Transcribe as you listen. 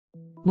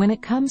When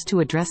it comes to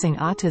addressing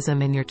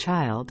autism in your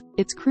child,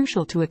 it's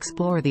crucial to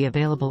explore the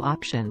available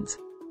options.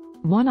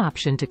 One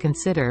option to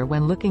consider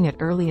when looking at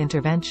early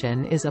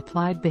intervention is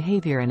applied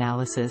behavior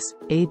analysis,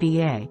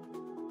 ABA.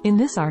 In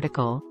this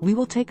article, we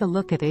will take a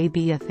look at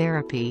ABA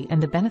therapy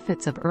and the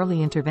benefits of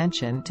early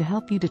intervention to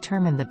help you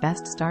determine the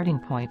best starting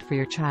point for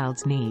your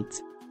child's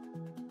needs.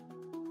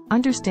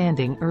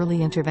 Understanding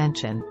early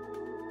intervention.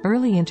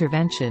 Early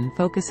intervention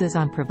focuses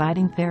on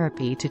providing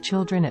therapy to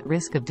children at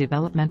risk of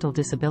developmental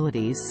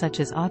disabilities such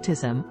as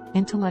autism,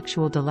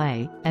 intellectual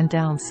delay, and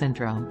Down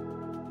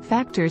syndrome.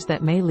 Factors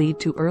that may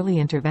lead to early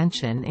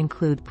intervention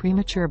include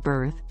premature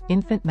birth,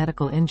 infant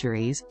medical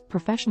injuries,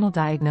 professional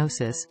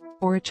diagnosis,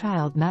 or a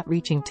child not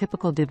reaching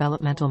typical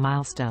developmental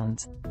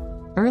milestones.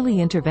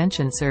 Early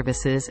intervention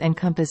services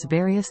encompass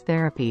various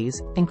therapies,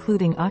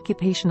 including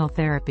occupational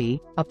therapy,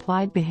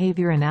 applied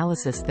behavior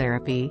analysis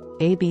therapy,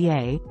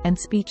 ABA, and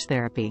speech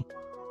therapy.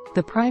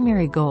 The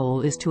primary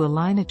goal is to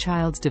align a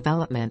child's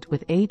development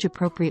with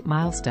age-appropriate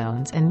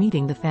milestones and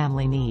meeting the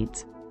family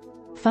needs.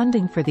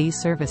 Funding for these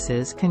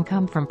services can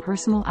come from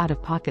personal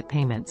out-of-pocket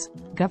payments,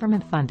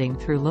 government funding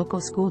through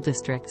local school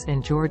districts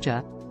in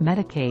Georgia,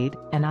 Medicaid,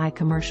 and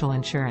icommercial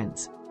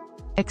insurance.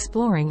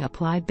 Exploring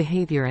applied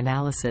behavior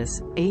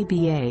analysis,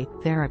 ABA,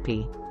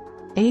 therapy.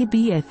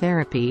 ABA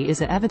therapy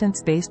is an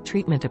evidence-based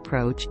treatment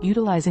approach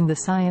utilizing the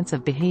science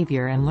of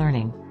behavior and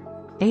learning.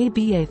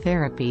 ABA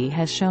therapy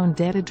has shown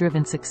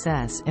data-driven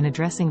success in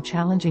addressing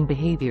challenging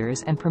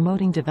behaviors and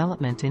promoting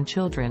development in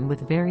children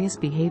with various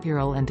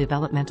behavioral and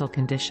developmental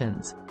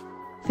conditions.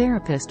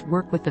 Therapists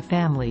work with the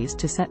families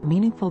to set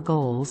meaningful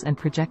goals and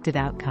projected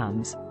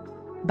outcomes.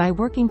 By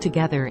working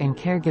together in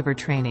caregiver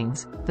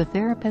trainings, the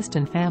therapist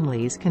and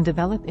families can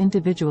develop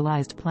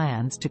individualized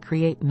plans to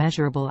create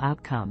measurable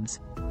outcomes.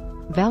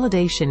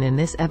 Validation in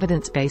this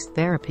evidence-based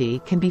therapy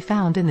can be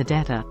found in the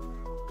data.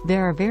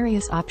 There are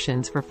various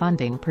options for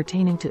funding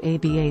pertaining to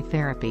ABA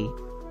therapy.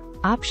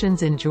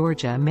 Options in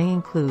Georgia may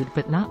include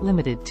but not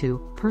limited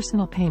to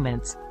personal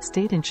payments,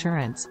 state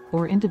insurance,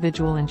 or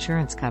individual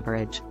insurance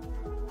coverage.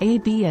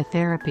 ABA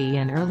therapy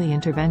and early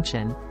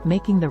intervention,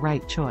 making the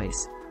right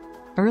choice.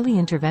 Early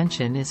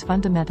intervention is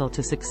fundamental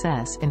to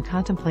success in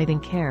contemplating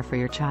care for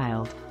your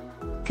child.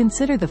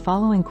 Consider the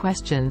following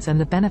questions and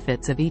the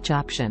benefits of each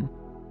option.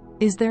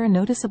 Is there a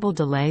noticeable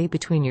delay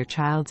between your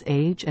child's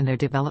age and their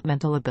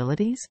developmental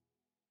abilities?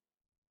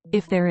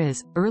 If there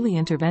is, early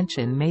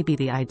intervention may be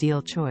the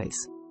ideal choice.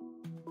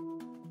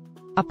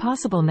 A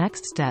possible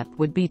next step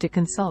would be to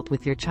consult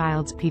with your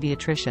child's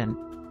pediatrician.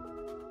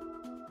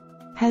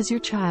 Has your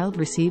child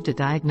received a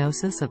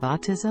diagnosis of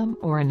autism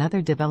or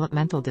another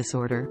developmental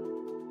disorder?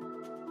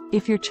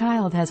 If your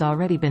child has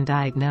already been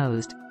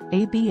diagnosed,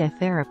 ABA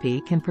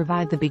therapy can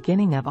provide the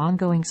beginning of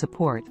ongoing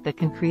support that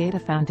can create a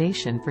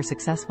foundation for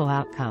successful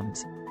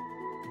outcomes.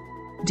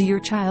 Do your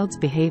child's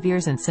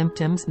behaviors and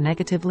symptoms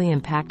negatively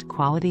impact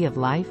quality of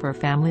life or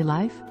family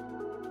life?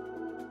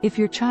 If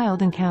your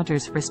child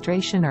encounters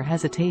frustration or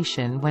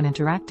hesitation when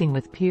interacting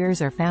with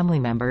peers or family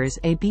members,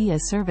 ABA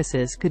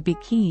services could be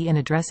key in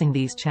addressing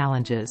these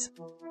challenges.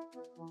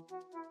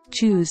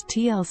 Choose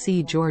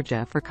TLC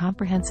Georgia for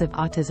comprehensive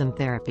autism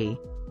therapy.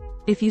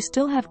 If you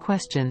still have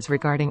questions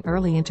regarding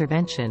early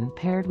intervention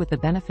paired with the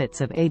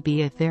benefits of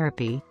ABA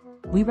therapy,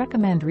 we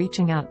recommend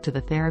reaching out to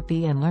the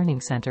Therapy and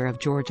Learning Center of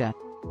Georgia.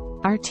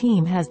 Our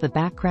team has the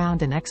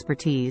background and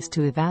expertise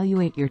to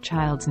evaluate your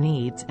child's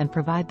needs and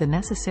provide the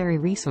necessary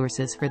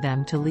resources for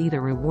them to lead a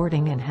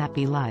rewarding and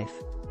happy life.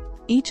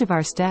 Each of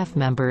our staff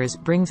members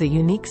brings a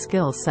unique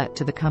skill set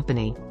to the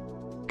company.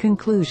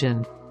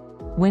 Conclusion.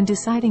 When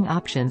deciding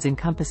options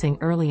encompassing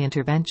early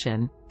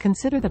intervention,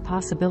 consider the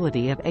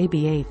possibility of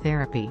ABA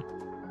therapy.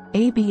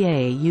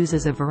 ABA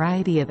uses a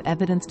variety of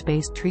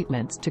evidence-based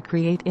treatments to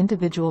create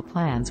individual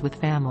plans with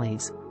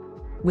families.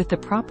 With the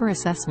proper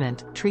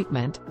assessment,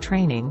 treatment,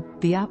 training,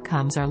 the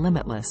outcomes are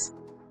limitless.